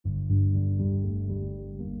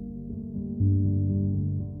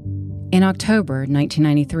In October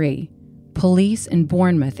 1993, police in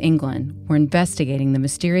Bournemouth, England, were investigating the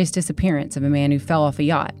mysterious disappearance of a man who fell off a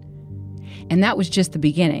yacht. And that was just the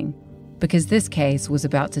beginning, because this case was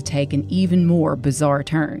about to take an even more bizarre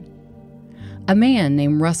turn. A man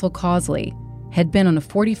named Russell Causley had been on a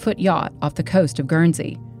 40-foot yacht off the coast of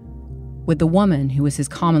Guernsey with the woman who was his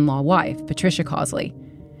common-law wife, Patricia Causley.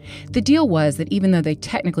 The deal was that even though they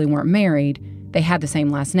technically weren't married, they had the same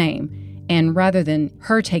last name, and rather than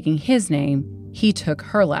her taking his name, he took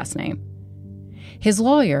her last name. His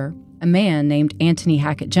lawyer, a man named Anthony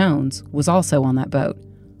Hackett-Jones, was also on that boat,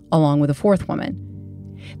 along with a fourth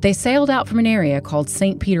woman. They sailed out from an area called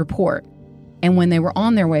St. Peter Port, and when they were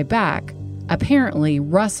on their way back, apparently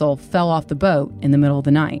Russell fell off the boat in the middle of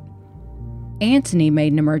the night. Anthony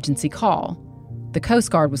made an emergency call. The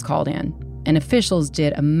Coast Guard was called in, and officials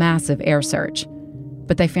did a massive air search,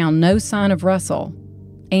 but they found no sign of Russell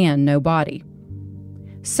and no body.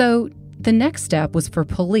 So the next step was for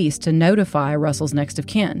police to notify Russell's next of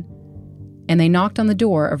kin, and they knocked on the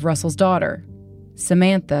door of Russell's daughter,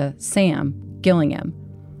 Samantha Sam Gillingham.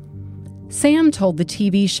 Sam told the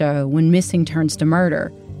TV show When Missing Turns to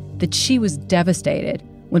Murder that she was devastated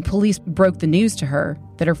when police broke the news to her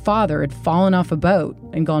that her father had fallen off a boat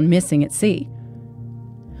and gone missing at sea.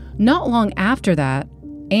 Not long after that,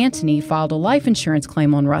 Anthony filed a life insurance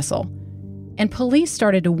claim on Russell, and police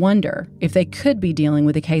started to wonder if they could be dealing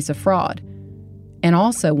with a case of fraud, and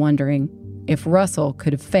also wondering if Russell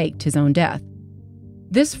could have faked his own death.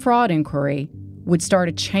 This fraud inquiry would start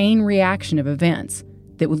a chain reaction of events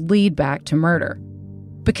that would lead back to murder.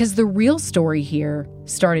 Because the real story here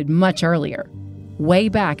started much earlier, way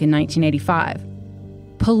back in 1985.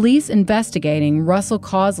 Police investigating Russell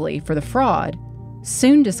Causley for the fraud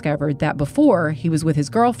soon discovered that before he was with his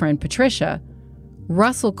girlfriend, Patricia,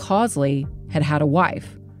 Russell Causley had had a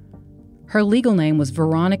wife. Her legal name was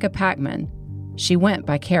Veronica Packman. She went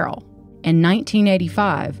by Carol. And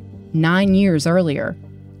 1985, 9 years earlier,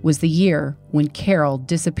 was the year when Carol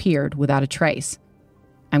disappeared without a trace.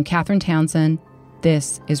 I'm Catherine Townsend.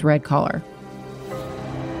 This is Red Collar.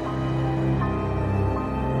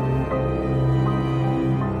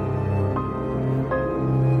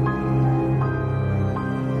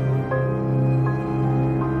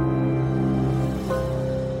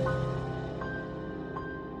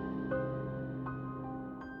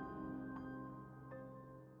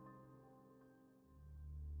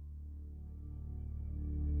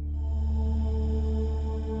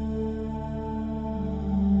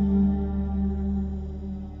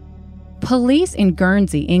 Police in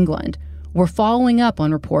Guernsey, England, were following up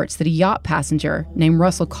on reports that a yacht passenger named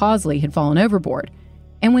Russell Causley had fallen overboard.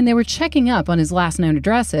 And when they were checking up on his last known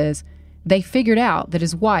addresses, they figured out that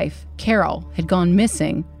his wife, Carol, had gone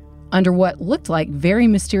missing under what looked like very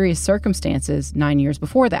mysterious circumstances 9 years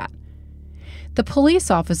before that. The police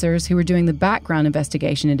officers who were doing the background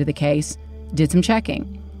investigation into the case did some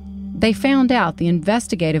checking. They found out the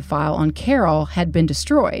investigative file on Carol had been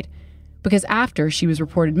destroyed because after she was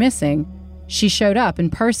reported missing, she showed up in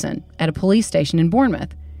person at a police station in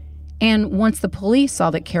Bournemouth. And once the police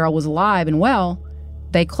saw that Carol was alive and well,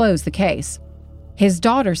 they closed the case. His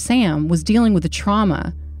daughter, Sam, was dealing with the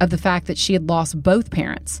trauma of the fact that she had lost both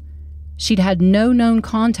parents. She'd had no known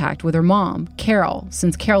contact with her mom, Carol,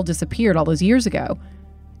 since Carol disappeared all those years ago,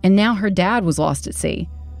 and now her dad was lost at sea.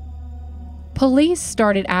 Police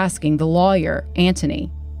started asking the lawyer,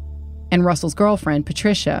 Anthony, and Russell's girlfriend,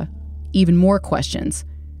 Patricia, even more questions,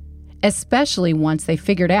 especially once they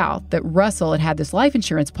figured out that Russell had this life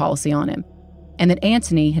insurance policy on him and that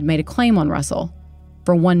Anthony had made a claim on Russell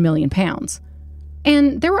for £1 million.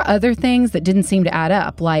 And there were other things that didn't seem to add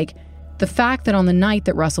up, like the fact that on the night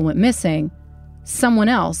that Russell went missing, someone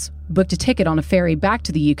else booked a ticket on a ferry back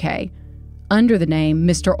to the UK under the name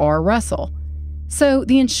Mr. R. Russell. So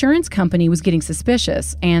the insurance company was getting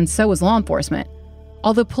suspicious, and so was law enforcement.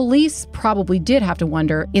 Although police probably did have to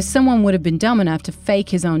wonder if someone would have been dumb enough to fake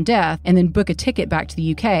his own death and then book a ticket back to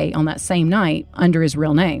the UK on that same night under his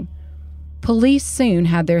real name. Police soon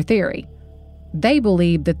had their theory. They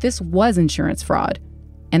believed that this was insurance fraud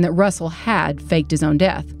and that Russell had faked his own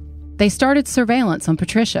death. They started surveillance on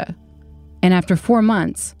Patricia, and after 4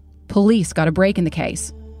 months, police got a break in the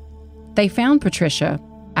case. They found Patricia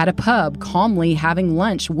at a pub calmly having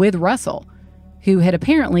lunch with Russell, who had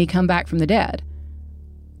apparently come back from the dead.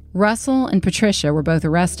 Russell and Patricia were both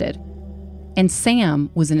arrested, and Sam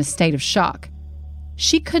was in a state of shock.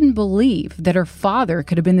 She couldn't believe that her father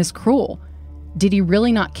could have been this cruel. Did he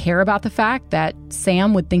really not care about the fact that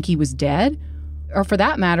Sam would think he was dead? Or for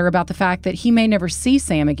that matter, about the fact that he may never see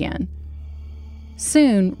Sam again?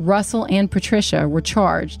 Soon, Russell and Patricia were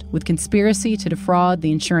charged with conspiracy to defraud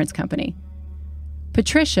the insurance company.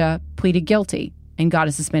 Patricia pleaded guilty and got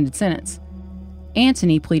a suspended sentence.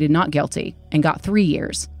 Anthony pleaded not guilty and got 3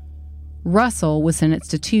 years. Russell was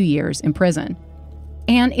sentenced to 2 years in prison.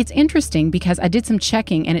 And it's interesting because I did some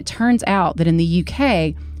checking, and it turns out that in the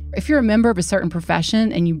UK, if you're a member of a certain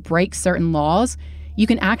profession and you break certain laws, you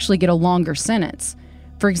can actually get a longer sentence.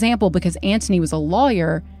 For example, because Anthony was a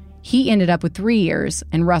lawyer, he ended up with 3 years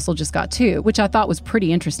and Russell just got 2, which I thought was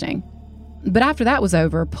pretty interesting. But after that was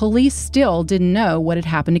over, police still didn't know what had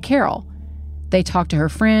happened to Carol. They talked to her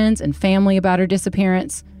friends and family about her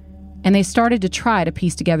disappearance, and they started to try to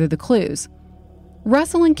piece together the clues.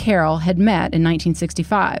 Russell and Carol had met in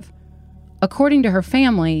 1965. According to her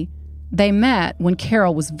family, they met when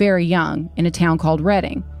Carol was very young in a town called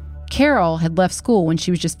Reading. Carol had left school when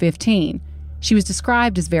she was just 15. She was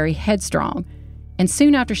described as very headstrong, and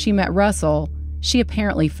soon after she met Russell, she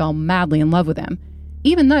apparently fell madly in love with him,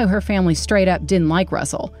 even though her family straight up didn't like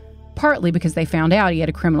Russell, partly because they found out he had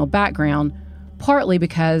a criminal background, partly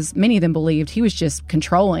because many of them believed he was just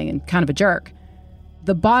controlling and kind of a jerk.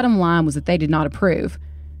 The bottom line was that they did not approve.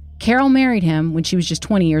 Carol married him when she was just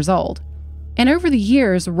 20 years old. And over the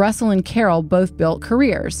years, Russell and Carol both built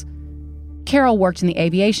careers. Carol worked in the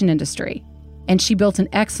aviation industry, and she built an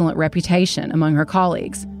excellent reputation among her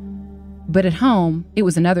colleagues. But at home, it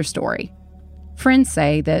was another story. Friends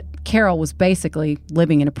say that Carol was basically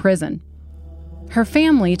living in a prison. Her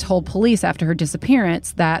family told police after her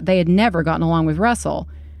disappearance that they had never gotten along with Russell,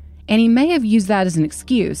 and he may have used that as an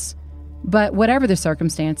excuse. But whatever the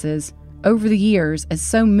circumstances, over the years, as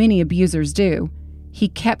so many abusers do, he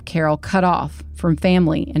kept Carol cut off from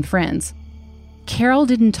family and friends. Carol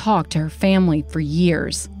didn't talk to her family for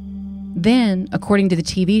years. Then, according to the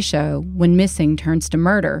TV show, When Missing Turns to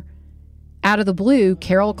Murder, out of the blue,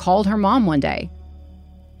 Carol called her mom one day.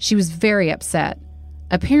 She was very upset.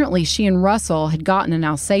 Apparently, she and Russell had gotten an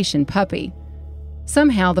Alsatian puppy.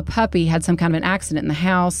 Somehow, the puppy had some kind of an accident in the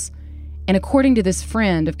house, and according to this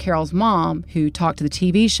friend of Carol's mom, who talked to the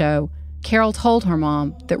TV show, Carol told her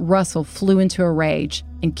mom that Russell flew into a rage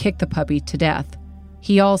and kicked the puppy to death.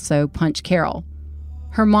 He also punched Carol.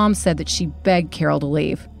 Her mom said that she begged Carol to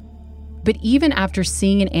leave. But even after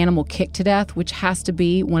seeing an animal kicked to death, which has to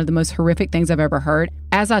be one of the most horrific things I've ever heard,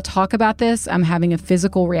 as I talk about this, I'm having a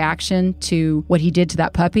physical reaction to what he did to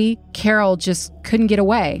that puppy. Carol just couldn't get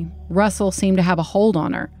away. Russell seemed to have a hold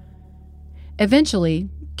on her. Eventually,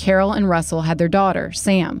 Carol and Russell had their daughter,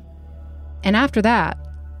 Sam. And after that,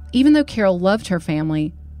 even though Carol loved her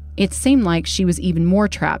family, it seemed like she was even more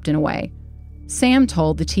trapped in a way. Sam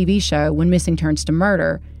told the TV show When Missing Turns to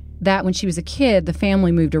Murder that when she was a kid, the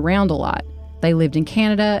family moved around a lot. They lived in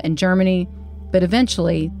Canada and Germany, but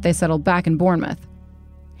eventually they settled back in Bournemouth.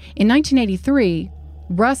 In 1983,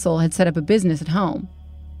 Russell had set up a business at home,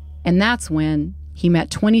 and that's when he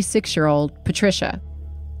met 26-year-old Patricia.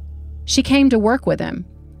 She came to work with him,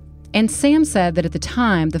 and Sam said that at the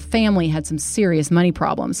time, the family had some serious money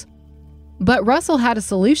problems. But Russell had a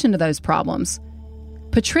solution to those problems.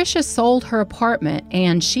 Patricia sold her apartment,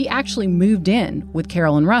 and she actually moved in with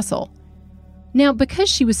Carol and Russell. Now, because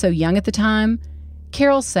she was so young at the time,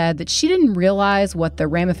 Carol said that she didn't realize what the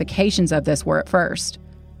ramifications of this were at first.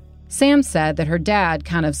 Sam said that her dad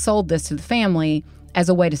kind of sold this to the family as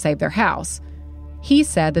a way to save their house. He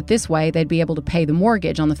said that this way they'd be able to pay the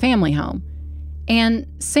mortgage on the family home. And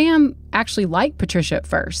Sam actually liked Patricia at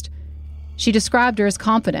first. She described her as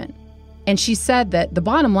confident. And she said that the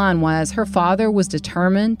bottom line was her father was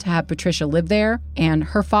determined to have Patricia live there, and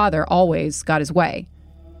her father always got his way.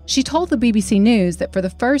 She told the BBC News that for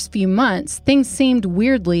the first few months, things seemed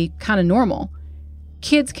weirdly kind of normal.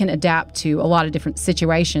 Kids can adapt to a lot of different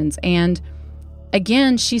situations, and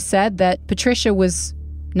again, she said that Patricia was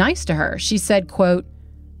nice to her. She said, quote,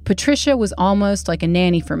 "Patricia was almost like a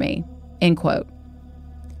nanny for me," end quote.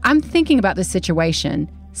 I'm thinking about this situation.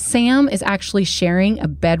 Sam is actually sharing a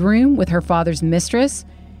bedroom with her father's mistress,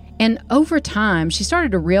 and over time, she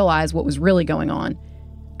started to realize what was really going on.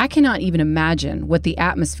 I cannot even imagine what the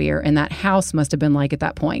atmosphere in that house must have been like at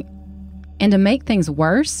that point. And to make things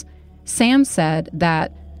worse, Sam said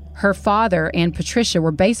that her father and Patricia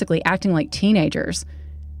were basically acting like teenagers.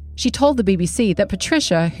 She told the BBC that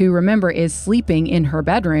Patricia, who remember is sleeping in her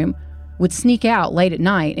bedroom, would sneak out late at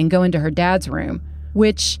night and go into her dad's room,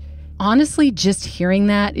 which honestly, just hearing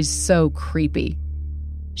that is so creepy.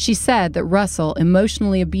 She said that Russell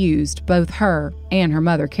emotionally abused both her and her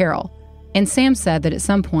mother, Carol. And Sam said that at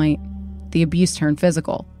some point, the abuse turned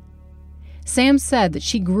physical. Sam said that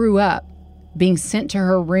she grew up being sent to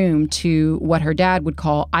her room to what her dad would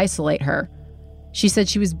call isolate her. She said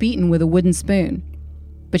she was beaten with a wooden spoon.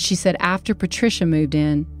 But she said after Patricia moved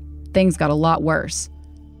in, things got a lot worse.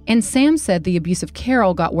 And Sam said the abuse of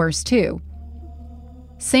Carol got worse too.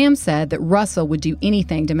 Sam said that Russell would do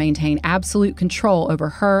anything to maintain absolute control over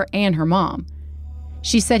her and her mom.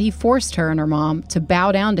 She said he forced her and her mom to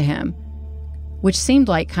bow down to him, which seemed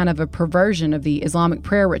like kind of a perversion of the Islamic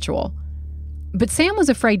prayer ritual. But Sam was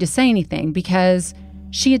afraid to say anything because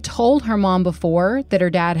she had told her mom before that her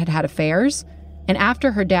dad had had affairs, and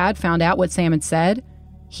after her dad found out what Sam had said,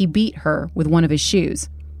 he beat her with one of his shoes.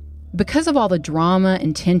 Because of all the drama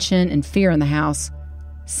and tension and fear in the house,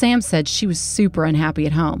 Sam said she was super unhappy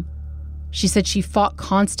at home. She said she fought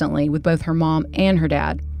constantly with both her mom and her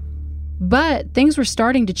dad. But things were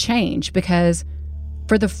starting to change because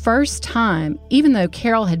for the first time, even though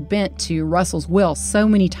Carol had bent to Russell's will so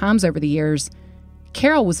many times over the years,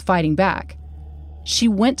 Carol was fighting back. She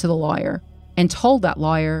went to the lawyer and told that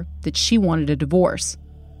lawyer that she wanted a divorce.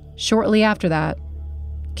 Shortly after that,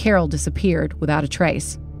 Carol disappeared without a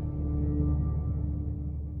trace.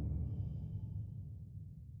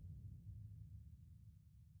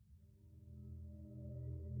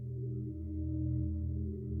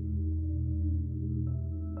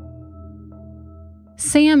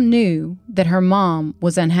 Sam knew that her mom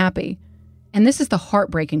was unhappy, and this is the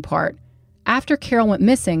heartbreaking part. After Carol went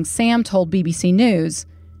missing, Sam told BBC News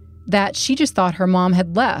that she just thought her mom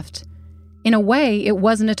had left. In a way, it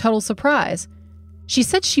wasn't a total surprise. She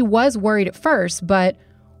said she was worried at first, but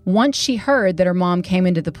once she heard that her mom came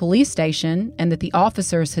into the police station and that the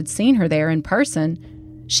officers had seen her there in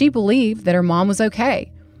person, she believed that her mom was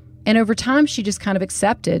okay. And over time, she just kind of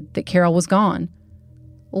accepted that Carol was gone.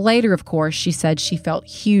 Later, of course, she said she felt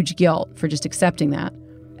huge guilt for just accepting that.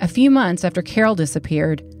 A few months after Carol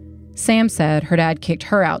disappeared, Sam said her dad kicked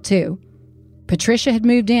her out too. Patricia had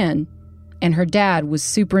moved in, and her dad was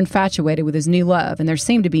super infatuated with his new love, and there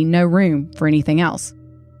seemed to be no room for anything else.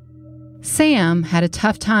 Sam had a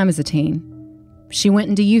tough time as a teen. She went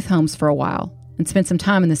into youth homes for a while and spent some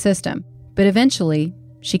time in the system, but eventually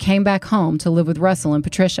she came back home to live with Russell and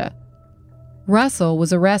Patricia. Russell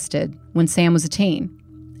was arrested when Sam was a teen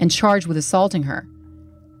and charged with assaulting her.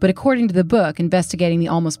 But according to the book investigating the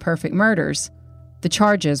Almost Perfect Murders, the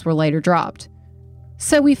charges were later dropped.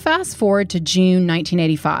 So we fast forward to June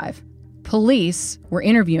 1985. Police were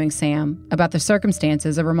interviewing Sam about the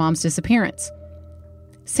circumstances of her mom's disappearance.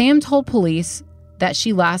 Sam told police that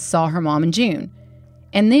she last saw her mom in June,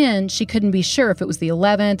 and then she couldn't be sure if it was the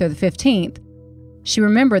 11th or the 15th. She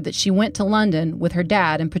remembered that she went to London with her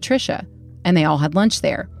dad and Patricia, and they all had lunch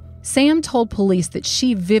there. Sam told police that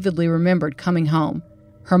she vividly remembered coming home.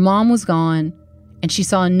 Her mom was gone, and she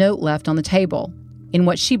saw a note left on the table in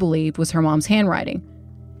what she believed was her mom's handwriting,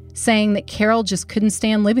 saying that Carol just couldn't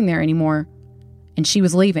stand living there anymore, and she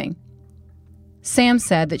was leaving. Sam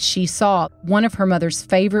said that she saw one of her mother's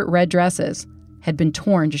favorite red dresses had been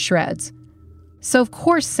torn to shreds. So, of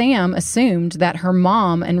course, Sam assumed that her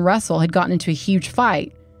mom and Russell had gotten into a huge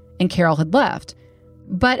fight, and Carol had left.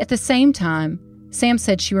 But at the same time, Sam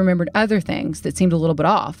said she remembered other things that seemed a little bit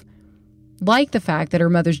off, like the fact that her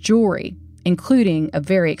mother's jewelry, including a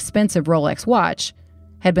very expensive Rolex watch,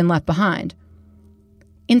 had been left behind.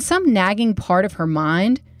 In some nagging part of her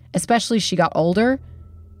mind, especially as she got older,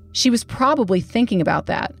 she was probably thinking about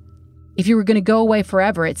that. If you were going to go away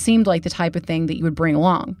forever, it seemed like the type of thing that you would bring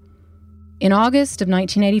along. In August of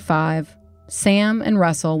 1985, Sam and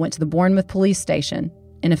Russell went to the Bournemouth police station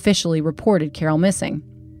and officially reported Carol missing.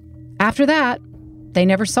 After that, they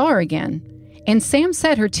never saw her again, and Sam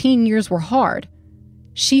said her teen years were hard.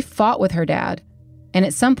 She fought with her dad, and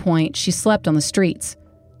at some point, she slept on the streets.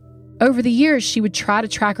 Over the years, she would try to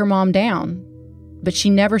track her mom down, but she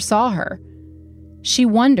never saw her. She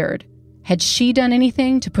wondered, had she done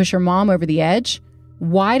anything to push her mom over the edge?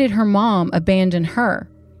 Why did her mom abandon her?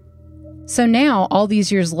 So now, all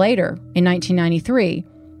these years later, in 1993,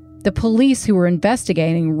 the police who were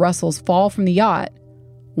investigating Russell's fall from the yacht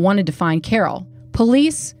wanted to find Carol.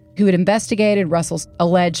 Police who had investigated Russell's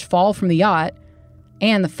alleged fall from the yacht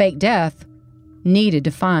and the fake death needed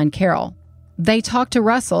to find Carol. They talked to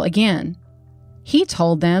Russell again. He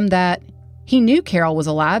told them that he knew Carol was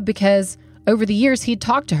alive because over the years he'd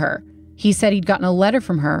talked to her. He said he'd gotten a letter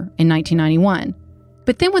from her in 1991.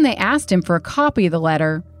 But then when they asked him for a copy of the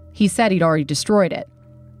letter, he said he'd already destroyed it.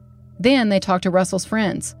 Then they talked to Russell's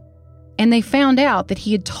friends, and they found out that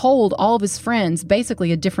he had told all of his friends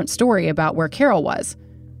basically a different story about where Carol was.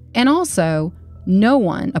 And also, no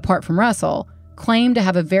one, apart from Russell, claimed to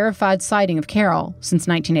have a verified sighting of Carol since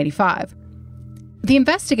 1985. The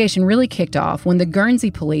investigation really kicked off when the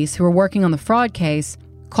Guernsey police, who were working on the fraud case,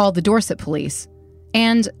 called the Dorset police.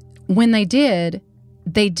 And when they did,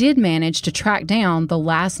 they did manage to track down the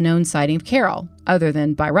last known sighting of Carol, other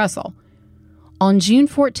than by Russell. On June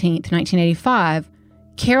 14th, 1985,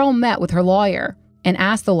 Carol met with her lawyer and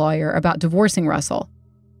asked the lawyer about divorcing Russell.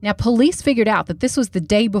 Now, police figured out that this was the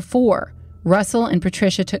day before Russell and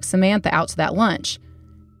Patricia took Samantha out to that lunch,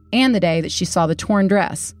 and the day that she saw the torn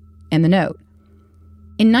dress and the note.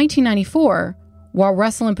 In 1994, while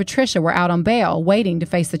Russell and Patricia were out on bail waiting to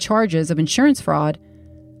face the charges of insurance fraud,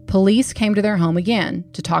 police came to their home again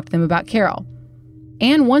to talk to them about Carol.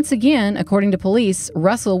 And once again, according to police,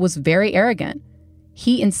 Russell was very arrogant.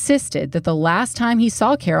 He insisted that the last time he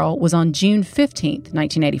saw Carol was on June 15th,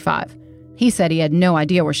 1985. He said he had no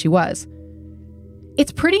idea where she was.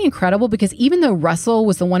 It's pretty incredible because even though Russell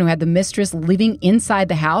was the one who had the mistress living inside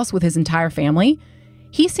the house with his entire family,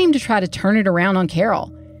 he seemed to try to turn it around on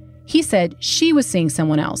Carol. He said she was seeing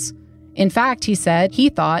someone else. In fact, he said he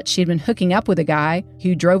thought she had been hooking up with a guy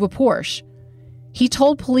who drove a Porsche. He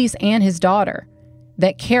told police and his daughter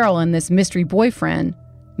that Carol and this mystery boyfriend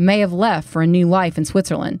may have left for a new life in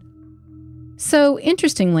Switzerland. So,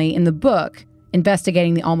 interestingly, in the book,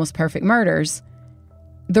 Investigating the Almost Perfect Murders,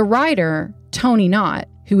 the writer, Tony Knott,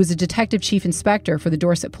 who was a detective chief inspector for the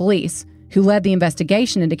Dorset Police, who led the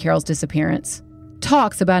investigation into Carol's disappearance,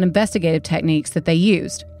 talks about investigative techniques that they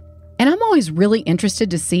used. And I'm always really interested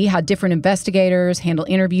to see how different investigators handle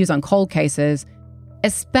interviews on cold cases,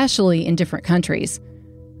 especially in different countries.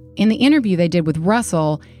 In the interview they did with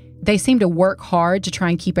Russell, they seemed to work hard to try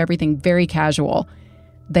and keep everything very casual.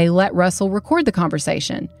 They let Russell record the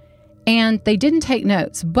conversation, and they didn't take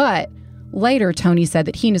notes, but later Tony said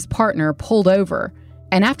that he and his partner pulled over,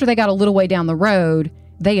 and after they got a little way down the road,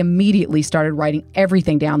 they immediately started writing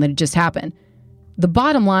everything down that had just happened. The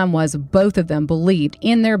bottom line was both of them believed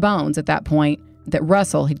in their bones at that point that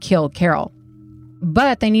Russell had killed Carol.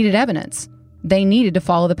 But they needed evidence. They needed to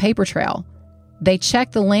follow the paper trail. They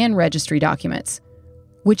checked the land registry documents,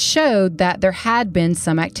 which showed that there had been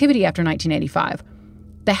some activity after 1985.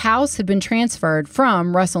 The house had been transferred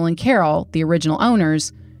from Russell and Carol, the original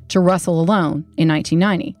owners, to Russell alone in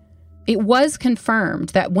 1990. It was confirmed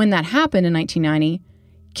that when that happened in 1990,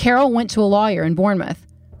 Carol went to a lawyer in Bournemouth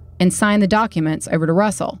and signed the documents over to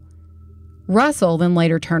Russell. Russell then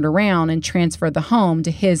later turned around and transferred the home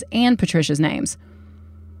to his and Patricia's names.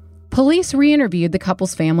 Police re-interviewed the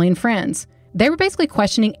couple's family and friends. They were basically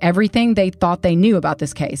questioning everything they thought they knew about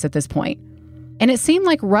this case at this point. And it seemed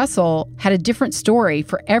like Russell had a different story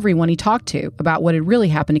for everyone he talked to about what had really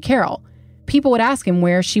happened to Carol. People would ask him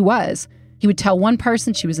where she was. He would tell one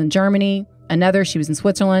person she was in Germany, another she was in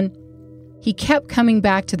Switzerland. He kept coming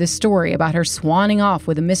back to this story about her swanning off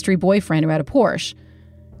with a mystery boyfriend who had a Porsche.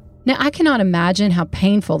 Now, I cannot imagine how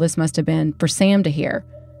painful this must have been for Sam to hear.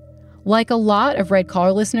 Like a lot of Red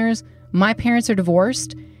Collar listeners, my parents are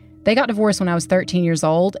divorced. They got divorced when I was 13 years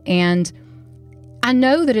old, and I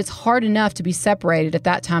know that it's hard enough to be separated at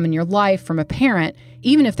that time in your life from a parent,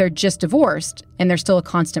 even if they're just divorced and they're still a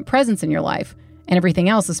constant presence in your life, and everything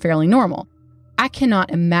else is fairly normal. I cannot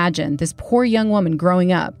imagine this poor young woman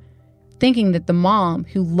growing up thinking that the mom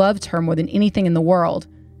who loved her more than anything in the world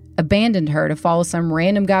abandoned her to follow some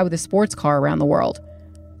random guy with a sports car around the world.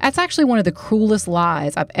 That's actually one of the cruelest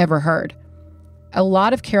lies I've ever heard. A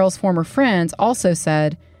lot of Carol's former friends also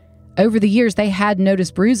said over the years they had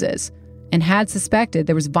noticed bruises and had suspected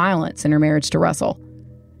there was violence in her marriage to Russell.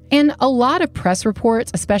 And a lot of press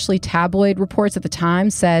reports, especially tabloid reports at the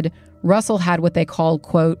time, said Russell had what they called,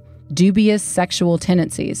 quote, dubious sexual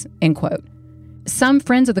tendencies, end quote. Some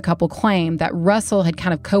friends of the couple claimed that Russell had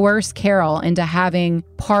kind of coerced Carol into having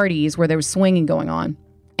parties where there was swinging going on.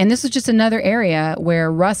 And this was just another area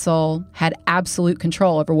where Russell had absolute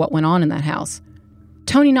control over what went on in that house.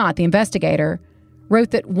 Tony Knott, the investigator, wrote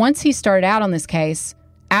that once he started out on this case,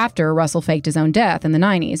 after Russell faked his own death in the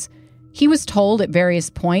 90s, he was told at various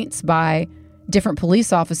points by different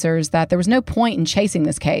police officers that there was no point in chasing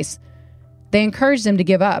this case. They encouraged him to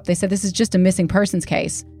give up. They said this is just a missing persons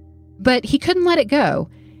case. But he couldn't let it go.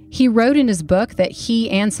 He wrote in his book that he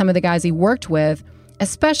and some of the guys he worked with,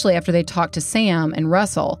 especially after they talked to Sam and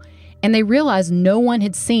Russell, and they realized no one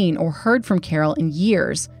had seen or heard from Carol in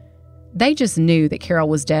years. They just knew that Carol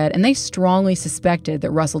was dead, and they strongly suspected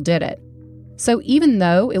that Russell did it. So even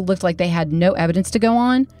though it looked like they had no evidence to go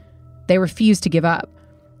on, they refused to give up.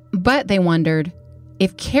 But they wondered,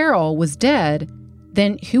 if Carol was dead,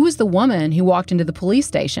 then who was the woman who walked into the police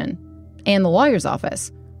station and the lawyer's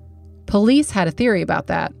office? Police had a theory about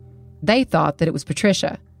that. They thought that it was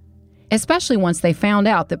Patricia, especially once they found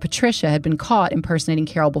out that Patricia had been caught impersonating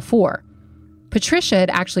Carol before. Patricia had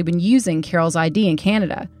actually been using Carol's ID in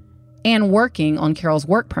Canada and working on Carol's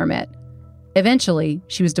work permit. Eventually,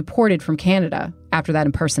 she was deported from Canada after that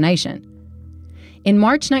impersonation. In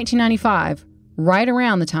March 1995, right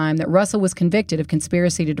around the time that Russell was convicted of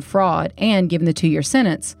conspiracy to defraud and given the 2-year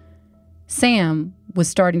sentence, Sam was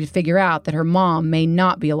starting to figure out that her mom may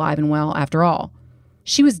not be alive and well after all.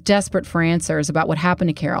 She was desperate for answers about what happened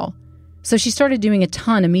to Carol, so she started doing a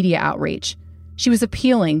ton of media outreach. She was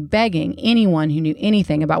appealing, begging anyone who knew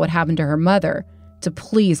anything about what happened to her mother to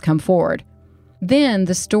please come forward. Then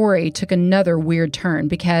the story took another weird turn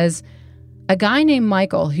because a guy named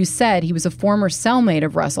Michael, who said he was a former cellmate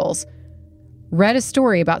of Russell's, read a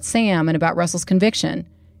story about Sam and about Russell's conviction.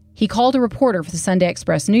 He called a reporter for the Sunday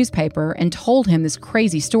Express newspaper and told him this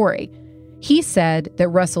crazy story. He said that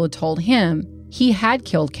Russell had told him he had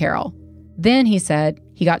killed Carol. Then he said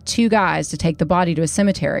he got 2 guys to take the body to a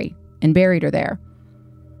cemetery and buried her there.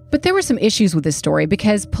 But there were some issues with this story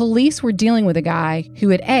because police were dealing with a guy who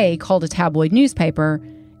had A, called a tabloid newspaper,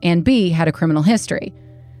 and B, had a criminal history.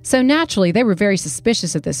 So naturally, they were very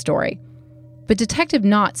suspicious of this story. But Detective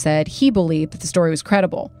Knott said he believed that the story was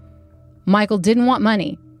credible. Michael didn't want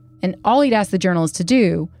money, and all he'd asked the journalist to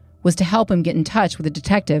do was to help him get in touch with the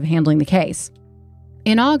detective handling the case.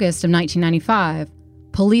 In August of 1995,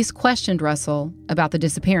 police questioned Russell about the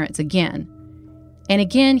disappearance again. And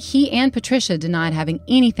again, he and Patricia denied having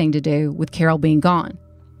anything to do with Carol being gone.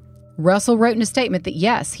 Russell wrote in a statement that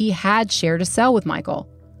yes, he had shared a cell with Michael,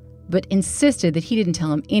 but insisted that he didn't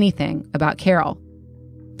tell him anything about Carol.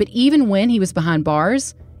 But even when he was behind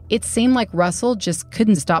bars, it seemed like Russell just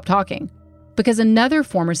couldn't stop talking, because another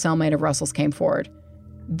former cellmate of Russell's came forward.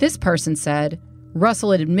 This person said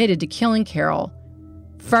Russell had admitted to killing Carol.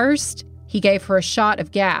 First, he gave her a shot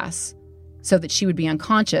of gas so that she would be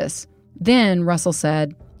unconscious. Then, Russell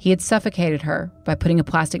said, he had suffocated her by putting a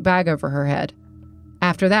plastic bag over her head.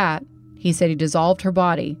 After that, he said he dissolved her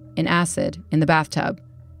body in acid in the bathtub.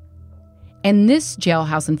 And this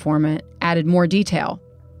jailhouse informant added more detail.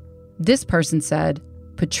 This person said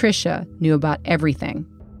Patricia knew about everything.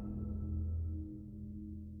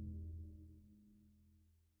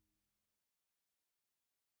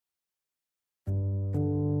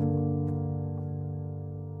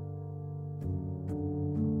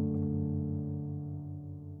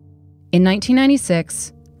 In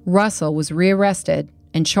 1996, Russell was rearrested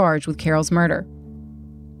and charged with Carol's murder.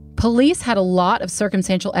 Police had a lot of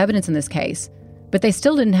circumstantial evidence in this case, but they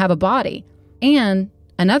still didn't have a body. And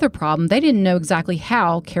another problem, they didn't know exactly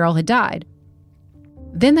how Carol had died.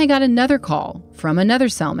 Then they got another call from another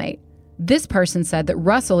cellmate. This person said that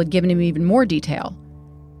Russell had given him even more detail.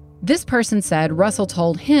 This person said Russell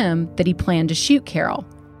told him that he planned to shoot Carol,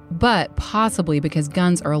 but possibly because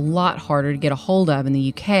guns are a lot harder to get a hold of in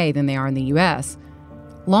the UK than they are in the US.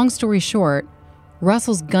 Long story short,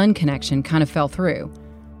 Russell's gun connection kind of fell through.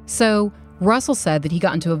 So Russell said that he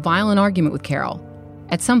got into a violent argument with Carol.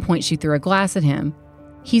 At some point, she threw a glass at him.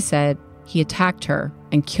 He said he attacked her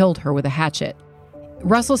and killed her with a hatchet.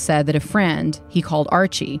 Russell said that a friend he called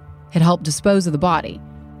Archie had helped dispose of the body.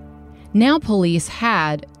 Now police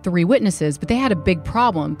had 3 witnesses, but they had a big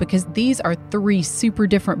problem because these are 3 super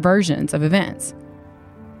different versions of events.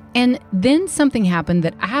 And then something happened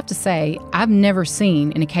that I have to say I've never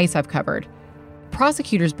seen in a case I've covered.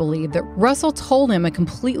 Prosecutors believe that Russell told him a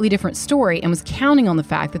completely different story and was counting on the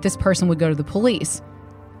fact that this person would go to the police.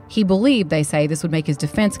 He believed, they say, this would make his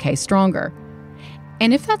defense case stronger.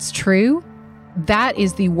 And if that's true, that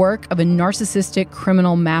is the work of a narcissistic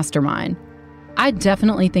criminal mastermind. I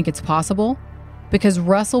definitely think it's possible because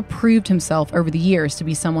Russell proved himself over the years to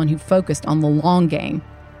be someone who focused on the long game,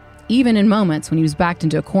 even in moments when he was backed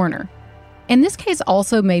into a corner. And this case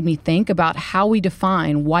also made me think about how we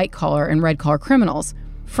define white-collar and red-collar criminals.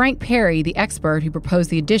 Frank Perry, the expert who proposed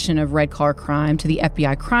the addition of red-collar crime to the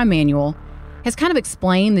FBI crime manual, has kind of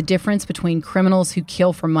explained the difference between criminals who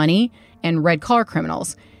kill for money and red-collar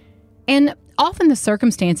criminals. And often the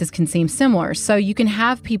circumstances can seem similar. So you can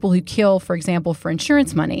have people who kill, for example, for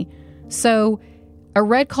insurance money. So a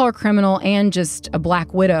red-collar criminal and just a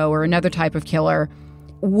black widow or another type of killer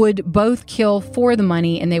would both kill for the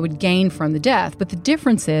money and they would gain from the death. But the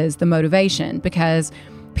difference is the motivation, because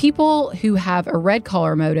people who have a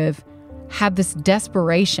red-collar motive have this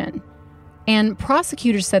desperation. And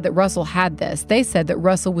prosecutors said that Russell had this. They said that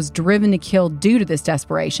Russell was driven to kill due to this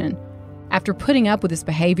desperation. After putting up with this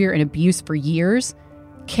behavior and abuse for years,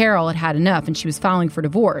 Carol had had enough and she was filing for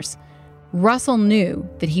divorce. Russell knew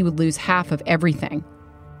that he would lose half of everything.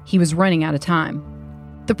 He was running out of time.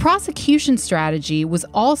 The prosecution strategy was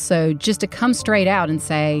also just to come straight out and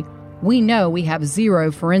say, we know we have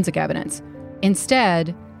 0 forensic evidence.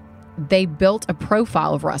 Instead, they built a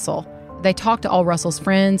profile of Russell. They talked to all Russell's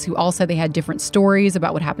friends who all said they had different stories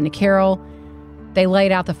about what happened to Carol. They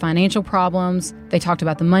laid out the financial problems, they talked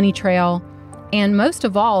about the money trail, and most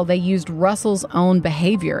of all, they used Russell's own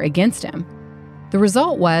behavior against him. The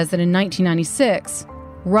result was that in 1996,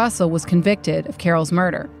 Russell was convicted of Carol's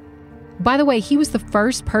murder. By the way, he was the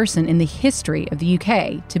first person in the history of the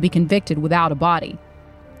UK to be convicted without a body.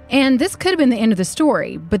 And this could have been the end of the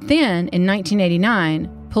story, but then in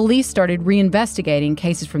 1989, police started reinvestigating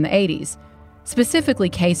cases from the 80s, specifically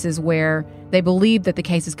cases where they believed that the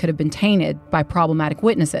cases could have been tainted by problematic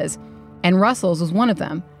witnesses, and Russell's was one of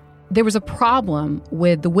them. There was a problem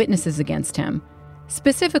with the witnesses against him,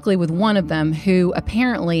 specifically with one of them who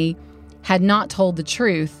apparently had not told the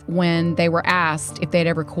truth when they were asked if they'd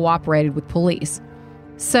ever cooperated with police.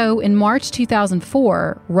 So in March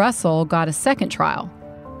 2004, Russell got a second trial.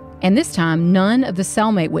 And this time, none of the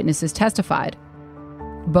cellmate witnesses testified.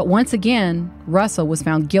 But once again, Russell was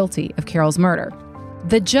found guilty of Carol's murder.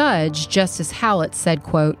 The judge, Justice Hallett, said,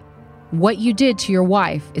 quote, "What you did to your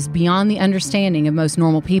wife is beyond the understanding of most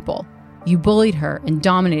normal people. You bullied her and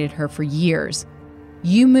dominated her for years.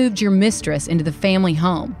 You moved your mistress into the family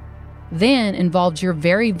home, then involved your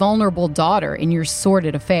very vulnerable daughter in your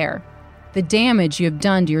sordid affair. The damage you have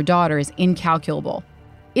done to your daughter is incalculable.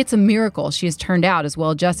 It's a miracle she has turned out as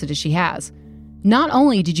well adjusted as she has. Not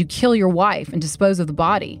only did you kill your wife and dispose of the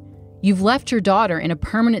body, you've left your daughter in a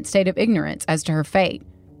permanent state of ignorance as to her fate.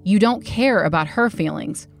 You don't care about her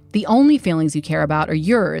feelings. The only feelings you care about are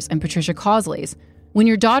yours and Patricia Causley's. When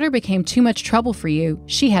your daughter became too much trouble for you,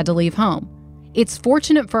 she had to leave home. It's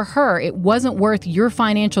fortunate for her it wasn't worth your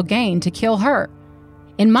financial gain to kill her.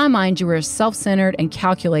 In my mind, you were a self-centered and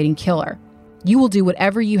calculating killer. You will do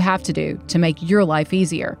whatever you have to do to make your life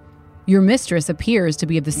easier. Your mistress appears to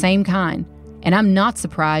be of the same kind, and I'm not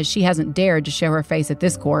surprised she hasn't dared to show her face at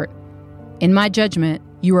this court. In my judgment,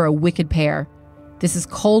 you are a wicked pair. This is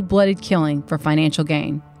cold-blooded killing for financial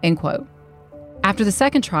gain." End quote. After the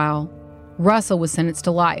second trial, Russell was sentenced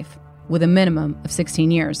to life with a minimum of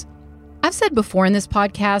 16 years. I've said before in this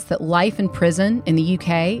podcast that life in prison in the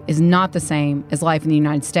UK is not the same as life in the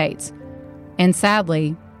United States. And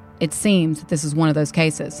sadly, it seems that this is one of those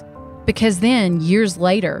cases. Because then, years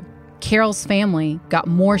later, Carol's family got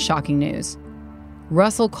more shocking news.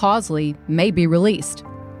 Russell Causley may be released.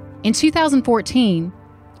 In 2014,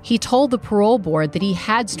 he told the parole board that he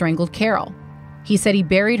had strangled Carol. He said he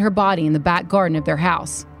buried her body in the back garden of their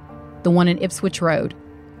house, the one in Ipswich Road.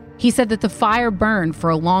 He said that the fire burned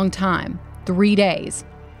for a long time, 3 days,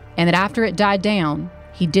 and that after it died down,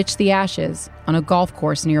 he ditched the ashes on a golf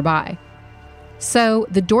course nearby. So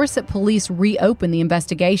the Dorset police reopened the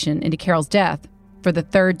investigation into Carol's death for the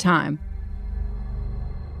third time.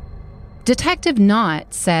 Detective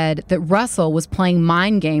Knott said that Russell was playing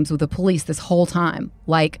mind games with the police this whole time,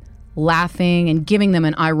 like laughing and giving them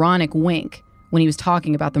an ironic wink when he was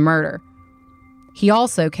talking about the murder. He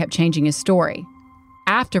also kept changing his story.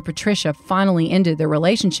 After Patricia finally ended their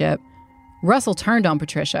relationship, Russell turned on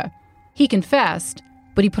Patricia. He confessed,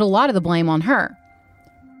 but he put a lot of the blame on her.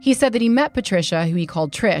 He said that he met Patricia, who he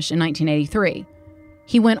called Trish, in 1983.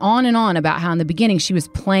 He went on and on about how in the beginning she was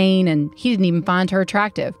plain and he didn't even find her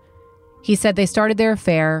attractive. He said they started their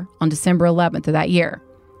affair on December 11th of that year.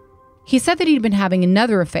 He said that he'd been having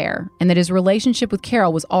another affair and that his relationship with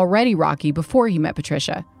Carol was already rocky before he met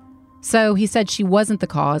Patricia. So he said she wasn't the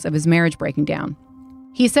cause of his marriage breaking down.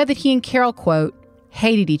 He said that he and Carol, quote,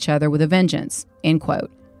 hated each other with a vengeance, end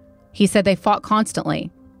quote. He said they fought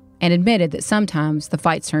constantly and admitted that sometimes the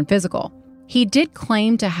fights turned physical. He did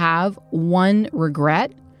claim to have one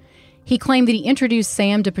regret. He claimed that he introduced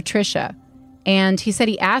Sam to Patricia, and he said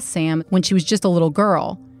he asked Sam, when she was just a little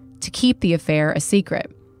girl, to keep the affair a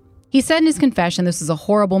secret. He said in his confession this was a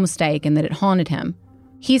horrible mistake and that it haunted him.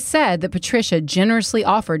 He said that Patricia generously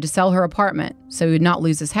offered to sell her apartment so he would not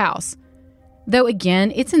lose his house. Though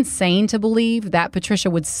again, it's insane to believe that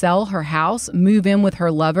Patricia would sell her house, move in with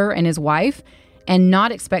her lover and his wife, and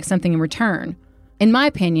not expect something in return. In my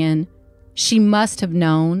opinion, she must have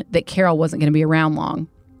known that Carol wasn't going to be around long.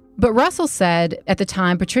 But Russell said at the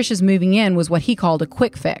time Patricia's moving in was what he called a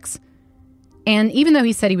quick fix. And even though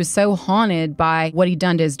he said he was so haunted by what he'd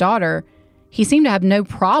done to his daughter, he seemed to have no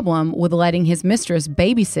problem with letting his mistress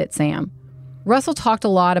babysit Sam. Russell talked a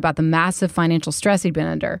lot about the massive financial stress he'd been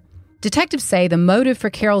under. Detectives say the motive for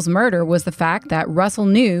Carol's murder was the fact that Russell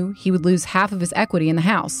knew he would lose half of his equity in the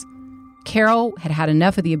house. Carol had had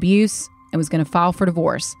enough of the abuse and was going to file for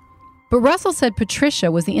divorce. But Russell said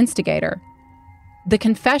Patricia was the instigator. The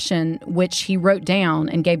confession, which he wrote down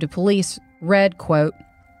and gave to police, read, quote,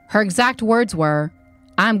 her exact words were,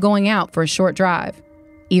 "I'm going out for a short drive.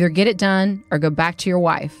 Either get it done or go back to your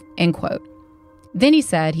wife," end quote. Then he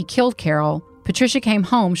said he killed Carol. Patricia came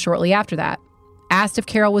home shortly after that. asked if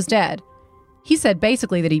Carol was dead. He said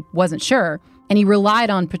basically that he wasn't sure, and he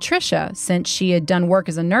relied on Patricia, since she had done work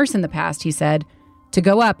as a nurse in the past, he said, to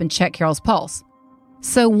go up and check Carol's pulse.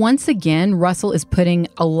 So once again, Russell is putting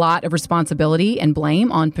a lot of responsibility and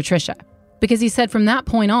blame on Patricia, because he said from that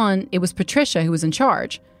point on, it was Patricia who was in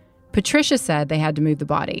charge. Patricia said they had to move the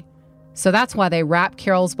body. So that's why they wrapped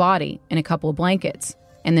Carol's body in a couple of blankets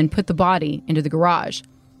and then put the body into the garage.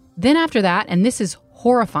 Then after that, and this is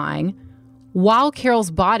horrifying, while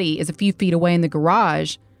Carol's body is a few feet away in the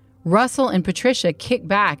garage, Russell and Patricia kicked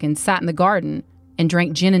back and sat in the garden and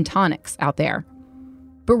drank gin and tonics out there.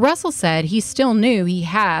 But Russell said he still knew he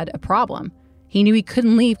had a problem. He knew he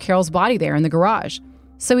couldn't leave Carol's body there in the garage.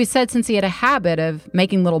 So he said since he had a habit of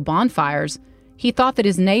making little bonfires, he thought that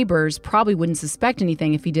his neighbors probably wouldn't suspect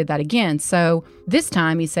anything if he did that again. So this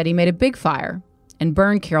time he said he made a big fire and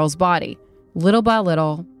burned Carol's body, little by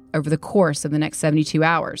little, over the course of the next 72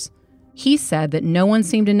 hours. He said that no one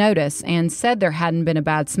seemed to notice and said there hadn't been a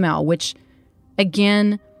bad smell, which,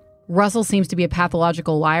 again, Russell seems to be a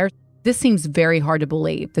pathological liar. This seems very hard to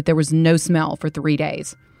believe, that there was no smell for 3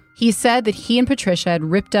 days. He said that he and Patricia had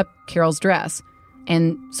ripped up Carol's dress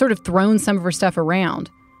and sort of thrown some of her stuff around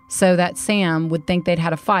so that Sam would think they'd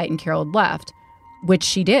had a fight and Carol had left, which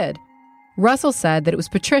she did. Russell said that it was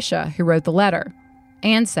Patricia who wrote the letter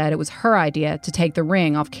and said it was her idea to take the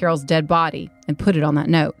ring off Carol's dead body and put it on that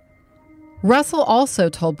note. Russell also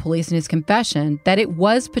told police in his confession that it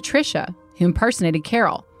was Patricia who impersonated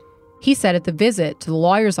Carol. He said at the visit to the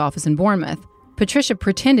lawyer's office in Bournemouth, Patricia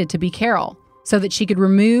pretended to be Carol so that she could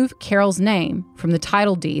remove Carol's name from the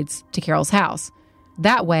title deeds to Carol's house.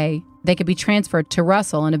 That way, they could be transferred to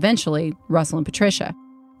Russell and eventually Russell and Patricia.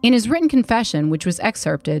 In his written confession, which was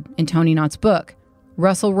excerpted in Tony Knott's book,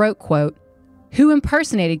 Russell wrote, quote, "Who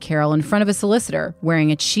impersonated Carol in front of a solicitor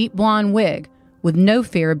wearing a cheap blonde wig with no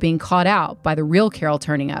fear of being caught out by the real Carol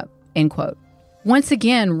turning up," end quote. Once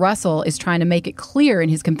again, Russell is trying to make it clear in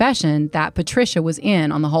his confession that Patricia was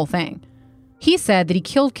in on the whole thing. He said that he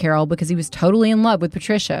killed Carol because he was totally in love with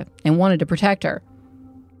Patricia and wanted to protect her.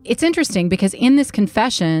 It's interesting because in this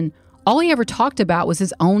confession, all he ever talked about was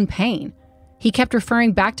his own pain. He kept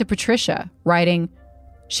referring back to Patricia, writing,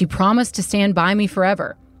 "She promised to stand by me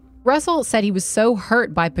forever." Russell said he was so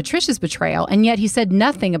hurt by Patricia's betrayal, and yet he said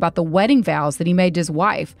nothing about the wedding vows that he made to his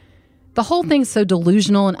wife. The whole thing's so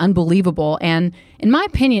delusional and unbelievable, and in my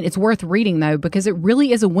opinion, it's worth reading, though, because it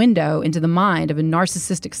really is a window into the mind of a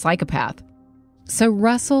narcissistic psychopath. So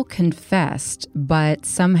Russell confessed, but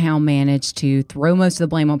somehow managed to throw most of the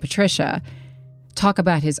blame on Patricia, talk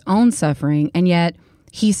about his own suffering, and yet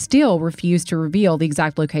he still refused to reveal the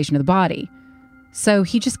exact location of the body. So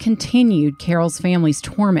he just continued Carol's family's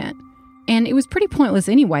torment. And it was pretty pointless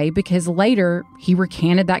anyway, because later he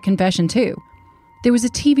recanted that confession too. There was a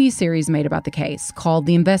TV series made about the case called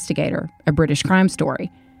The Investigator, a British crime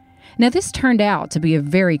story. Now, this turned out to be a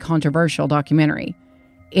very controversial documentary.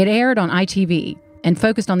 It aired on ITV and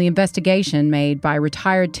focused on the investigation made by a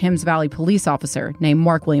retired Thames Valley police officer named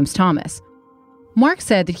Mark Williams Thomas. Mark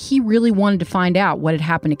said that he really wanted to find out what had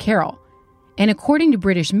happened to Carol. And according to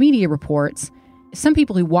British media reports, some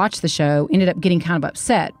people who watched the show ended up getting kind of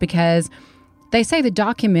upset because they say the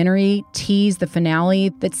documentary teased the finale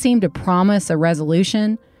that seemed to promise a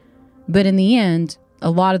resolution, but in the end, a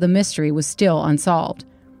lot of the mystery was still unsolved.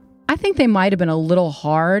 I think they might have been a little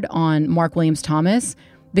hard on Mark Williams Thomas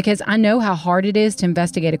because I know how hard it is to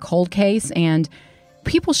investigate a cold case, and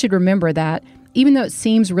people should remember that even though it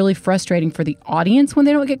seems really frustrating for the audience when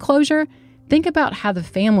they don't get closure, think about how the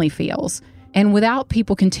family feels. And without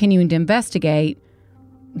people continuing to investigate,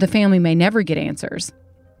 the family may never get answers.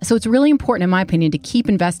 So it's really important, in my opinion, to keep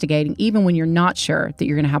investigating even when you're not sure that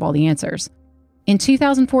you're going to have all the answers. In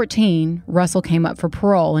 2014, Russell came up for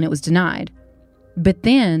parole and it was denied. But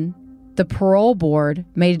then the parole board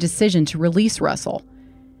made a decision to release Russell.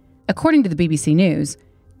 According to the BBC News,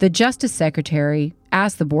 the Justice Secretary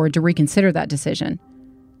asked the board to reconsider that decision.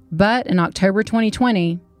 But in October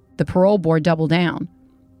 2020, the parole board doubled down.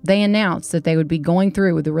 They announced that they would be going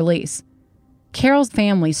through with the release. Carol's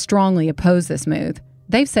family strongly opposed this move.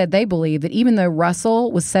 They've said they believe that even though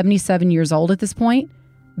Russell was 77 years old at this point,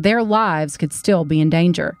 their lives could still be in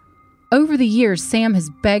danger. Over the years, Sam has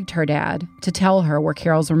begged her dad to tell her where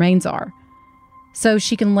Carol's remains are so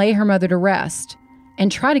she can lay her mother to rest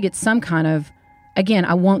and try to get some kind of, again,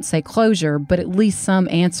 I won't say closure, but at least some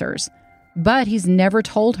answers. But he's never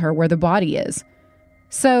told her where the body is.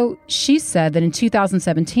 So she said that in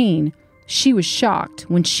 2017, she was shocked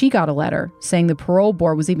when she got a letter saying the parole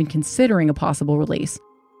board was even considering a possible release.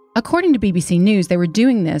 According to BBC News, they were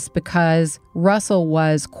doing this because Russell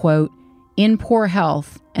was, quote, in poor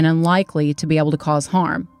health, and unlikely to be able to cause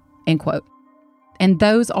harm, end quote. And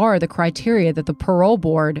those are the criteria that the parole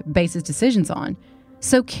board bases decisions on.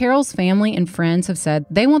 So Carol's family and friends have said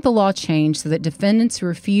they want the law changed so that defendants who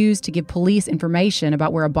refuse to give police information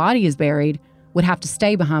about where a body is buried would have to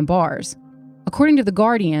stay behind bars. According to The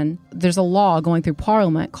Guardian, there's a law going through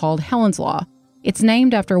Parliament called Helen's Law. It's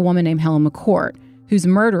named after a woman named Helen McCourt, whose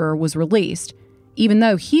murderer was released, even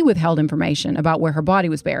though he withheld information about where her body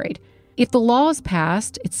was buried. If the law is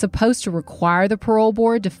passed, it's supposed to require the parole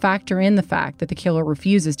board to factor in the fact that the killer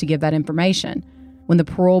refuses to give that information when the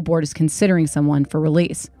parole board is considering someone for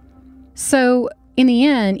release. So, in the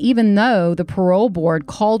end, even though the parole board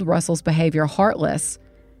called Russell's behavior heartless,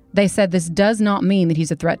 they said this does not mean that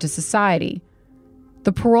he's a threat to society.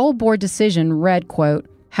 The parole board decision read, quote,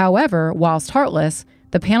 "However, whilst heartless,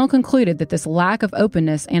 the panel concluded that this lack of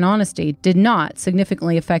openness and honesty did not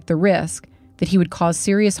significantly affect the risk that he would cause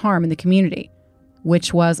serious harm in the community,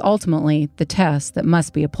 which was ultimately the test that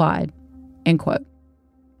must be applied," end quote.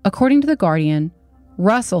 According to The Guardian,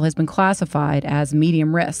 Russell has been classified as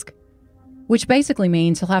medium risk, which basically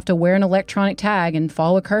means he'll have to wear an electronic tag and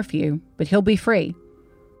follow a curfew, but he'll be free.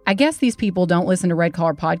 I guess these people don't listen to Red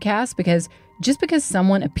Collar podcasts because just because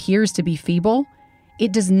someone appears to be feeble,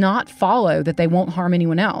 it does not follow that they won't harm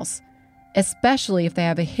anyone else, especially if they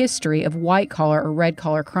have a history of white collar or red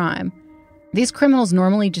collar crime. These criminals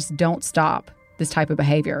normally just don't stop this type of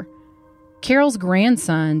behavior. Carol's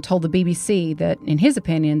grandson told the BBC that, in his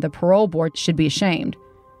opinion, the parole board should be ashamed.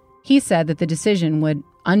 He said that the decision would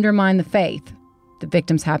undermine the faith that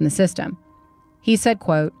victims have in the system. He said,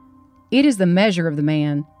 quote, "It is the measure of the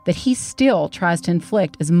man that he still tries to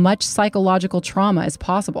inflict as much psychological trauma as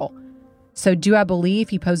possible. So do I believe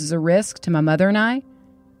he poses a risk to my mother and I?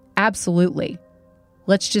 Absolutely.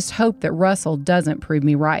 Let's just hope that Russell doesn't prove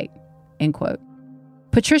me right," end quote.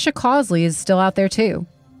 Patricia Causley is still out there too.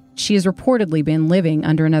 She has reportedly been living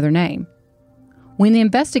under another name. When the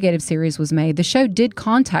investigative series was made, the show did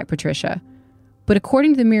contact Patricia, but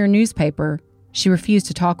according to the Mirror newspaper, she refused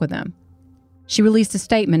to talk with them. She released a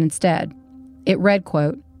statement instead. It read,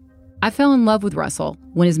 quote, "I fell in love with Russell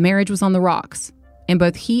when his marriage was on the rocks, and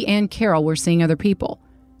both he and Carol were seeing other people.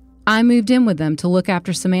 I moved in with them to look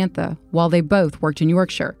after Samantha while they both worked in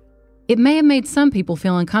Yorkshire. It may have made some people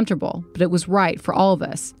feel uncomfortable, but it was right for all of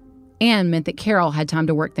us, and meant that Carol had time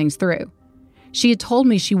to work things through. She had told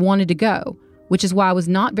me she wanted to go, which is why I was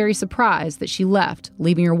not very surprised that she left,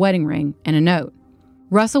 leaving her wedding ring and a note.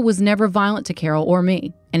 Russell was never violent to Carol or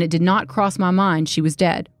me, and it did not cross my mind she was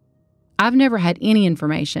dead. I've never had any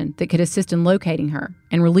information that could assist in locating her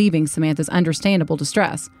and relieving Samantha's understandable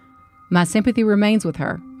distress. My sympathy remains with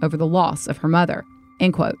her over the loss of her mother,"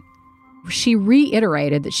 end quote. She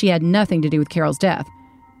reiterated that she had nothing to do with Carol's death.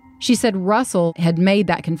 She said Russell had made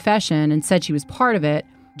that confession and said she was part of it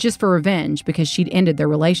just for revenge because she'd ended their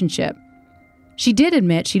relationship. She did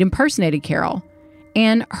admit she'd impersonated Carol,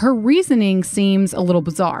 and her reasoning seems a little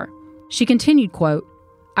bizarre. She continued, quote,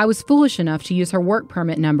 "I was foolish enough to use her work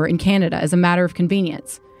permit number in Canada as a matter of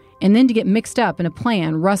convenience, and then to get mixed up in a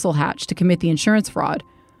plan Russell hatched to commit the insurance fraud,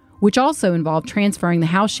 which also involved transferring the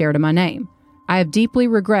house share to my name. I have deeply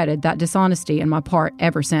regretted that dishonesty on my part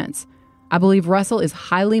ever since. I believe Russell is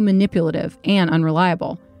highly manipulative and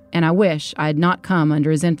unreliable, and I wish I had not come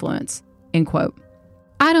under his influence," end quote.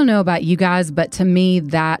 I don't know about you guys, but to me,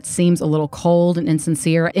 that seems a little cold and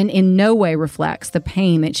insincere and in no way reflects the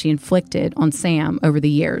pain that she inflicted on Sam over the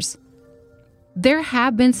years. There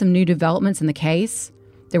have been some new developments in the case.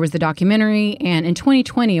 There was the documentary, and in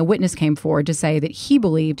 2020, a witness came forward to say that he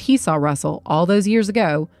believed he saw Russell all those years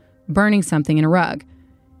ago burning something in a rug.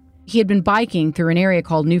 He had been biking through an area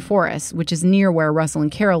called New Forest, which is near where Russell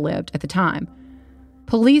and Carol lived at the time.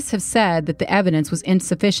 Police have said that the evidence was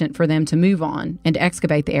insufficient for them to move on and to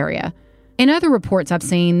excavate the area. In other reports I've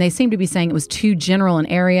seen, they seem to be saying it was too general an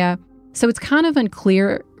area, so it's kind of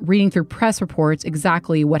unclear reading through press reports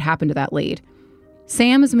exactly what happened to that lead.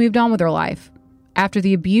 Sam has moved on with her life. After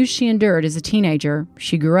the abuse she endured as a teenager,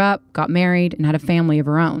 she grew up, got married, and had a family of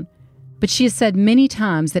her own. But she has said many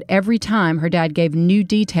times that every time her dad gave new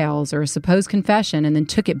details or a supposed confession and then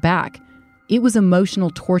took it back, it was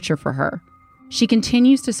emotional torture for her. She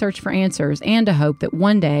continues to search for answers and to hope that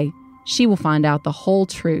one day she will find out the whole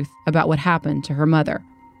truth about what happened to her mother.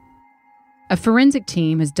 A forensic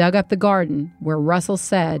team has dug up the garden where Russell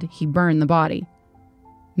said he burned the body.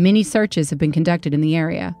 Many searches have been conducted in the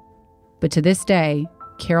area, but to this day,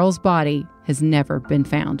 Carol's body has never been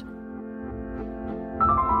found.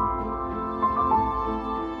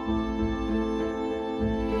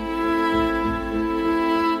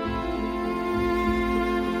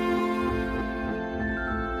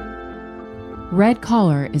 Red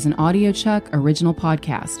Collar is an AudioChuck original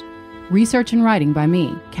podcast. Research and writing by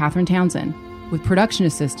me, Katherine Townsend, with production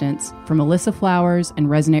assistance from Alyssa Flowers and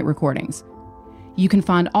Resonate Recordings. You can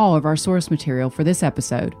find all of our source material for this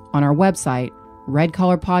episode on our website,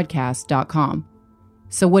 redcollarpodcast.com.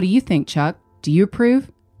 So what do you think, Chuck? Do you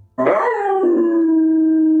approve?